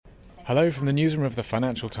Hello from the newsroom of the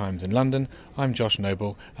Financial Times in London. I'm Josh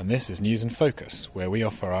Noble, and this is News in Focus, where we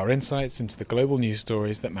offer our insights into the global news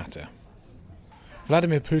stories that matter.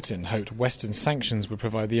 Vladimir Putin hoped Western sanctions would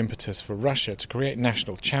provide the impetus for Russia to create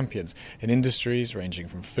national champions in industries ranging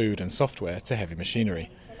from food and software to heavy machinery.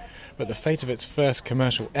 But the fate of its first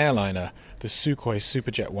commercial airliner, the Sukhoi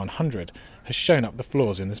Superjet 100, has shown up the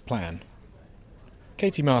flaws in this plan.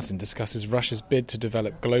 Katie Martin discusses Russia's bid to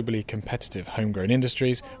develop globally competitive homegrown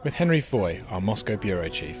industries with Henry Foy, our Moscow bureau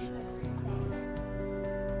chief.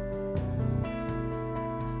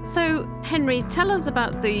 So, Henry, tell us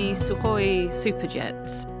about the Sukhoi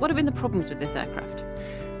Superjets. What have been the problems with this aircraft?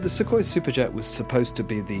 The Sukhoi Superjet was supposed to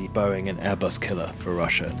be the Boeing and Airbus killer for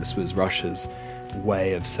Russia. This was Russia's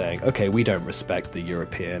way of saying, okay, we don't respect the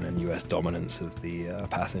European and US dominance of the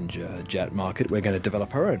passenger jet market. We're going to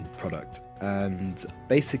develop our own product. And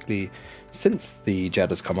basically, since the jet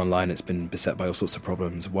has come online, it's been beset by all sorts of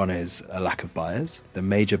problems. One is a lack of buyers. The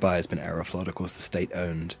major buyer has been Aeroflot, of course, the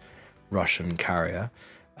state-owned Russian carrier.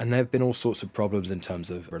 And there have been all sorts of problems in terms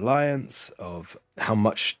of reliance, of how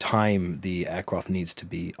much time the aircraft needs to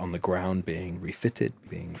be on the ground being refitted,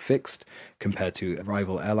 being fixed, compared to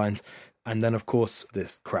rival airlines. And then, of course,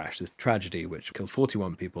 this crash, this tragedy, which killed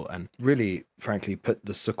 41 people and really, frankly, put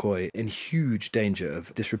the Sukhoi in huge danger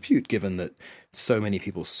of disrepute, given that so many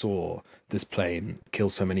people saw this plane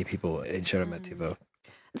kill so many people in Sheremetyevo.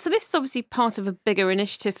 So this is obviously part of a bigger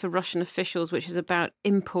initiative for Russian officials, which is about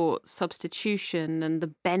import substitution and the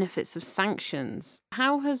benefits of sanctions.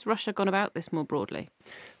 How has Russia gone about this more broadly?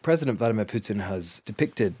 President Vladimir Putin has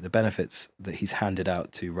depicted the benefits that he's handed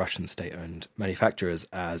out to Russian state-owned manufacturers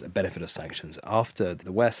as a benefit of sanctions. After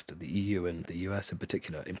the West, the EU and the US in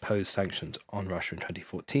particular, imposed sanctions on Russia in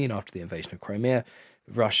 2014 after the invasion of Crimea,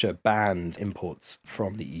 Russia banned imports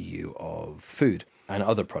from the EU of food and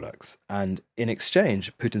other products. And in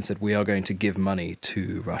exchange, Putin said, we are going to give money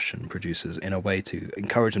to Russian producers in a way to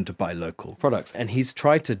encourage them to buy local products. And he's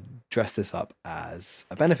tried to dress this up as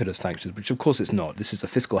a benefit of sanctions, which of course it's not. This is a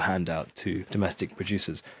fiscal handout to domestic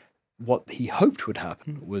producers. What he hoped would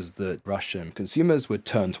happen was that Russian consumers would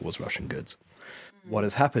turn towards Russian goods. What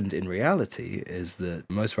has happened in reality is that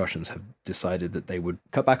most Russians have decided that they would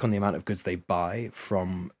cut back on the amount of goods they buy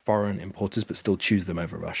from foreign importers, but still choose them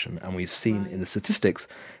over Russian. And we've seen in the statistics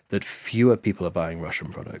that fewer people are buying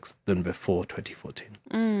Russian products than before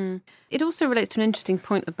 2014. It also relates to an interesting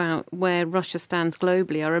point about where Russia stands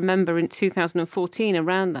globally. I remember in 2014,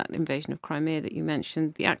 around that invasion of Crimea that you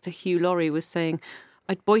mentioned, the actor Hugh Laurie was saying,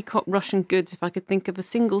 I'd boycott Russian goods if I could think of a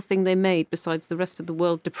single thing they made besides the rest of the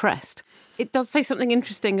world depressed. It does say something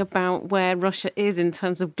interesting about where Russia is in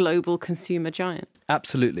terms of global consumer giant.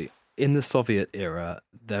 Absolutely. In the Soviet era,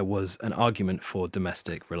 there was an argument for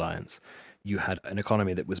domestic reliance. You had an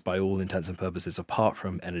economy that was, by all intents and purposes, apart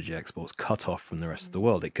from energy exports, cut off from the rest of the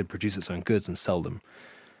world. It could produce its own goods and sell them.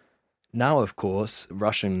 Now, of course,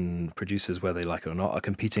 Russian producers, whether they like it or not, are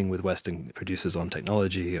competing with Western producers on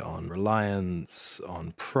technology, on reliance,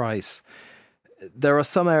 on price. There are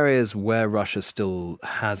some areas where Russia still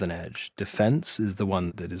has an edge. Defense is the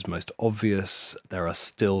one that is most obvious. There are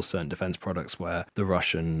still certain defense products where the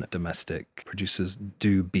Russian domestic producers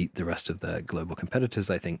do beat the rest of their global competitors.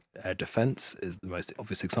 I think air defense is the most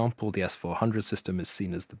obvious example. The S-400 system is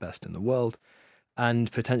seen as the best in the world.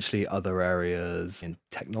 And potentially other areas in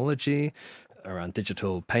technology, around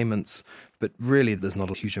digital payments, but really there's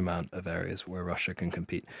not a huge amount of areas where Russia can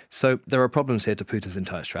compete. So there are problems here to Putin's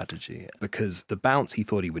entire strategy, because the bounce he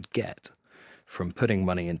thought he would get from putting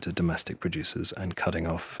money into domestic producers and cutting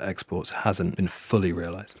off exports hasn't been fully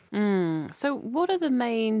realized. So what are the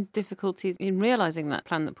main difficulties in realizing that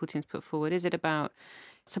plan that Putin's put forward? Is it about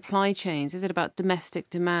supply chains? Is it about domestic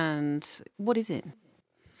demand? What is it?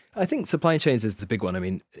 I think supply chains is the big one. I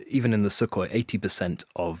mean, even in the Sukhoi, 80%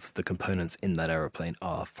 of the components in that aeroplane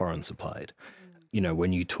are foreign supplied. You know,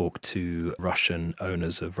 when you talk to Russian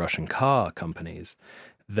owners of Russian car companies,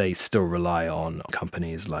 they still rely on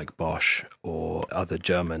companies like Bosch or other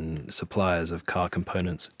German suppliers of car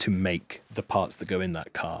components to make the parts that go in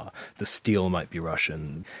that car. The steel might be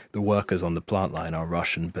Russian. The workers on the plant line are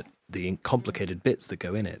Russian, but the complicated bits that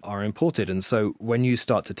go in it are imported. And so when you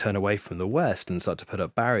start to turn away from the West and start to put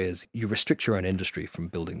up barriers, you restrict your own industry from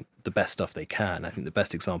building the best stuff they can. I think the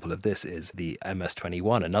best example of this is the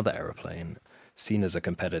MS-21, another aeroplane seen as a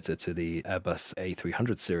competitor to the Airbus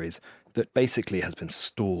A300 series that basically has been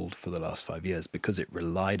stalled for the last 5 years because it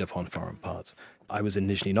relied upon foreign parts. I was in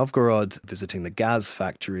Nizhny Novgorod visiting the Gaz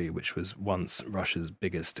factory, which was once Russia's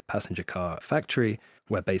biggest passenger car factory,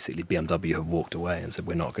 where basically BMW have walked away and said,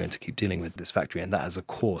 we're not going to keep dealing with this factory. And that has, of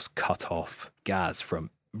course, cut off Gaz from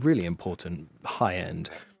really important high-end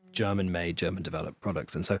German-made, German-developed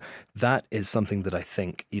products. And so that is something that I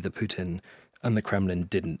think either Putin and the Kremlin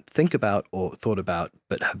didn't think about or thought about,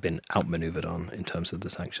 but have been outmaneuvered on in terms of the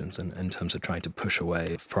sanctions and in terms of trying to push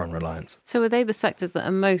away foreign reliance. So are they the sectors that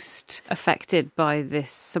are most affected by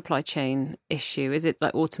this supply chain issue? Is it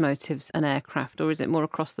like automotives and aircraft, or is it more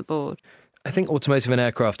across the board? I think automotive and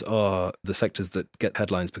aircraft are the sectors that get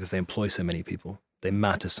headlines because they employ so many people. They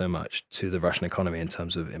matter so much to the Russian economy in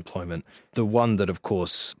terms of employment. The one that, of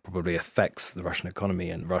course, probably affects the Russian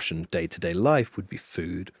economy and Russian day-to-day life would be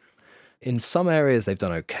food. In some areas, they've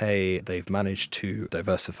done okay. They've managed to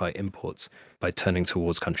diversify imports by turning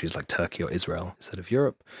towards countries like Turkey or Israel instead of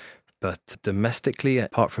Europe. But domestically,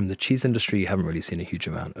 apart from the cheese industry, you haven't really seen a huge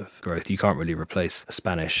amount of growth. You can't really replace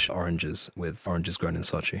Spanish oranges with oranges grown in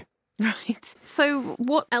Sochi. Right. So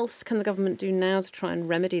what else can the government do now to try and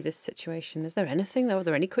remedy this situation? Is there anything? Are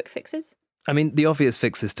there any quick fixes? I mean, the obvious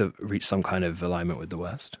fix is to reach some kind of alignment with the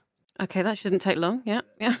West. Okay, that shouldn't take long. Yeah.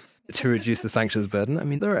 To reduce the sanctions burden. I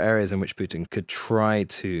mean, there are areas in which Putin could try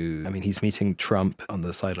to... I mean, he's meeting Trump on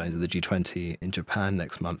the sidelines of the G20 in Japan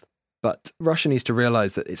next month. But Russia needs to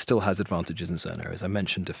realize that it still has advantages in certain areas. I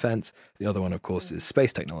mentioned defense. The other one, of course, is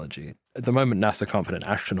space technology. At the moment, NASA can't put an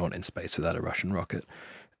astronaut in space without a Russian rocket.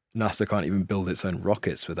 NASA can't even build its own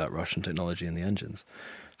rockets without Russian technology in the engines.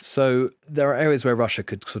 So there are areas where Russia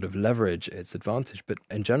could sort of leverage its advantage. But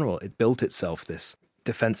in general, it built itself this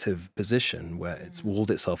defensive position where it's walled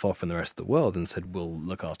itself off from the rest of the world and said, we'll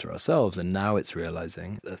look after ourselves. And now it's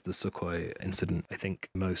realizing, as the Sukhoi incident, I think,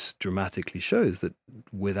 most dramatically shows, that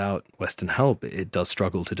without Western help, it does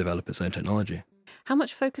struggle to develop its own technology. How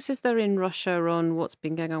much focus is there in Russia on what's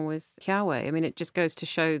been going on with Huawei? I mean, it just goes to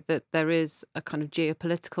show that there is a kind of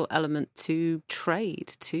geopolitical element to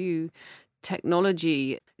trade, to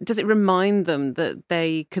technology. Does it remind them that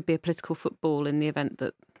they could be a political football in the event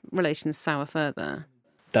that relations sour further?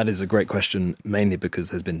 That is a great question, mainly because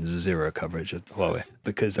there's been zero coverage of Huawei.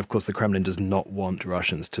 Because, of course, the Kremlin does not want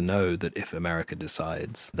Russians to know that if America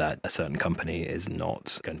decides that a certain company is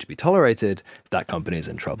not going to be tolerated, that company is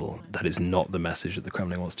in trouble. That is not the message that the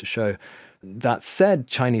Kremlin wants to show. That said,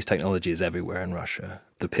 Chinese technology is everywhere in Russia.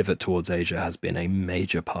 The pivot towards Asia has been a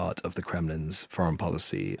major part of the Kremlin's foreign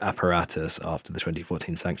policy apparatus after the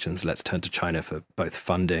 2014 sanctions. Let's turn to China for both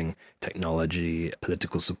funding, technology,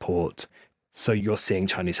 political support. So you're seeing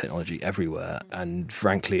Chinese technology everywhere. And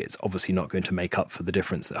frankly, it's obviously not going to make up for the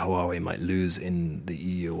difference that Huawei might lose in the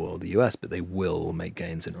EU or the US, but they will make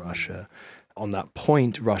gains in Russia. On that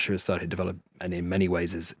point, Russia has started to develop, and in many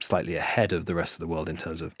ways is slightly ahead of the rest of the world in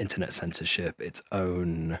terms of internet censorship, its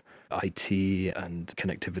own IT and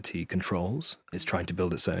connectivity controls. It's trying to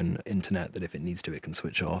build its own internet that if it needs to, it can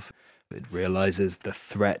switch off. It realizes the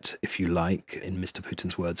threat, if you like, in Mr.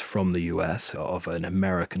 Putin's words, from the US of an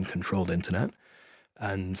American-controlled internet.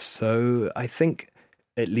 And so I think,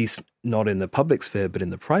 at least not in the public sphere, but in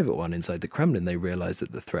the private one inside the Kremlin, they realize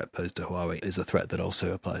that the threat posed to Huawei is a threat that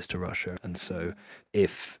also applies to Russia. And so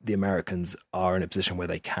if the Americans are in a position where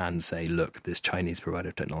they can say, look, this Chinese provider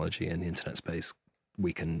of technology in the internet space,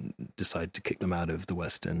 we can decide to kick them out of the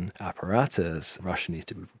Western apparatus, Russia needs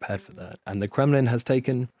to be prepared for that. And the Kremlin has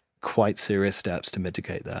taken quite serious steps to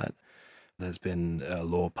mitigate that. There's been a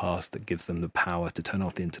law passed that gives them the power to turn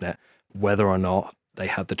off the internet, whether or not they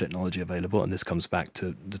have the technology available. And this comes back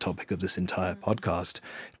to the topic of this entire podcast.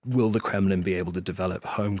 Will the Kremlin be able to develop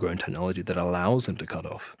homegrown technology that allows them to cut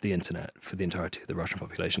off the internet for the entirety of the Russian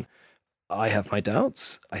population? I have my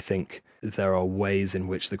doubts. I think there are ways in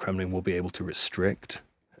which the Kremlin will be able to restrict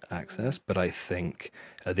access, but I think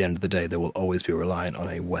at the end of the day, they will always be reliant on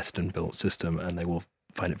a Western-built system, and they will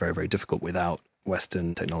find it very, very difficult without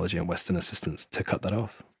Western technology and Western assistance to cut that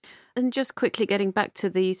off. And just quickly getting back to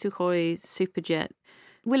the Sukhoi Superjet,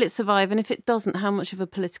 will it survive? And if it doesn't, how much of a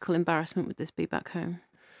political embarrassment would this be back home?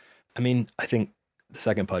 I mean, I think the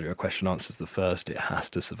second part of your question answers the first. It has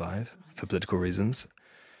to survive for political reasons.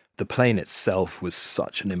 The plane itself was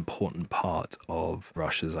such an important part of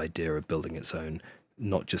Russia's idea of building its own,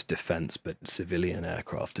 not just defense, but civilian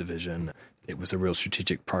aircraft division. It was a real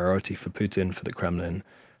strategic priority for Putin, for the Kremlin.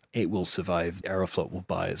 It will survive. Aeroflot will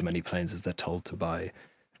buy as many planes as they're told to buy.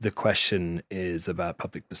 The question is about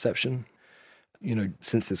public perception. You know,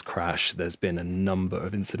 since this crash, there's been a number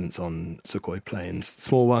of incidents on Sukhoi planes,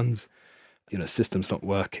 small ones, you know, systems not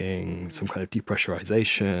working, some kind of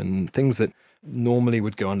depressurization, things that normally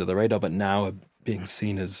would go under the radar, but now are being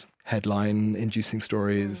seen as headline-inducing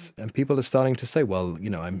stories. And people are starting to say, well, you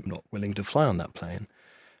know, I'm not willing to fly on that plane.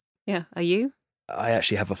 Yeah, are you? I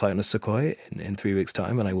actually have a flight on a Sukhoi in 3 weeks'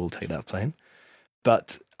 time, and I will take that plane.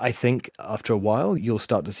 But I think after a while, you'll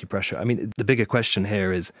start to see pressure. I mean, the bigger question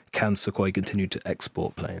here is, can Sukhoi continue to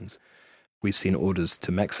export planes? We've seen orders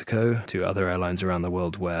to Mexico, to other airlines around the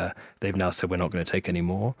world where they've now said we're not going to take any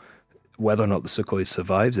more. Whether or not the Sukhoi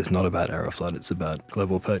survives is not about Aeroflot, it's about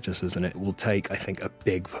global purchases, and it will take, I think, a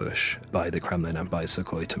big push by the Kremlin and by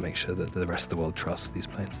Sukhoi to make sure that the rest of the world trusts these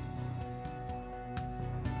planes.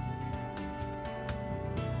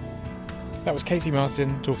 That was Katie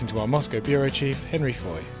Martin talking to our Moscow bureau chief, Henry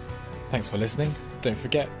Foy. Thanks for listening. Don't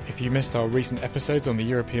forget, if you missed our recent episodes on the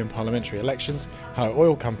European parliamentary elections, how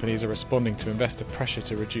oil companies are responding to investor pressure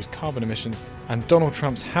to reduce carbon emissions, and Donald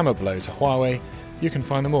Trump's hammer blow to Huawei, you can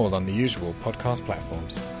find them all on the usual podcast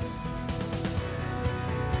platforms.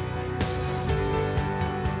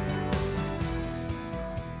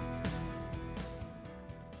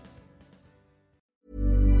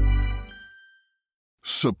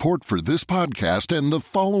 Support for this podcast and the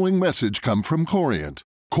following message come from Corient.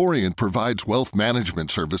 Corient provides wealth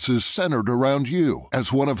management services centered around you.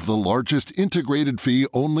 As one of the largest integrated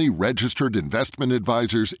fee-only registered investment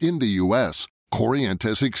advisors in the U.S., Corient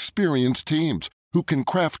has experienced teams who can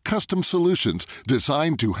craft custom solutions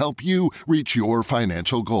designed to help you reach your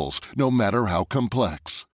financial goals, no matter how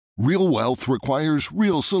complex. Real wealth requires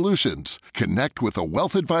real solutions. Connect with a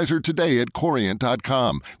wealth advisor today at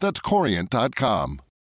Corient.com. That's Corient.com.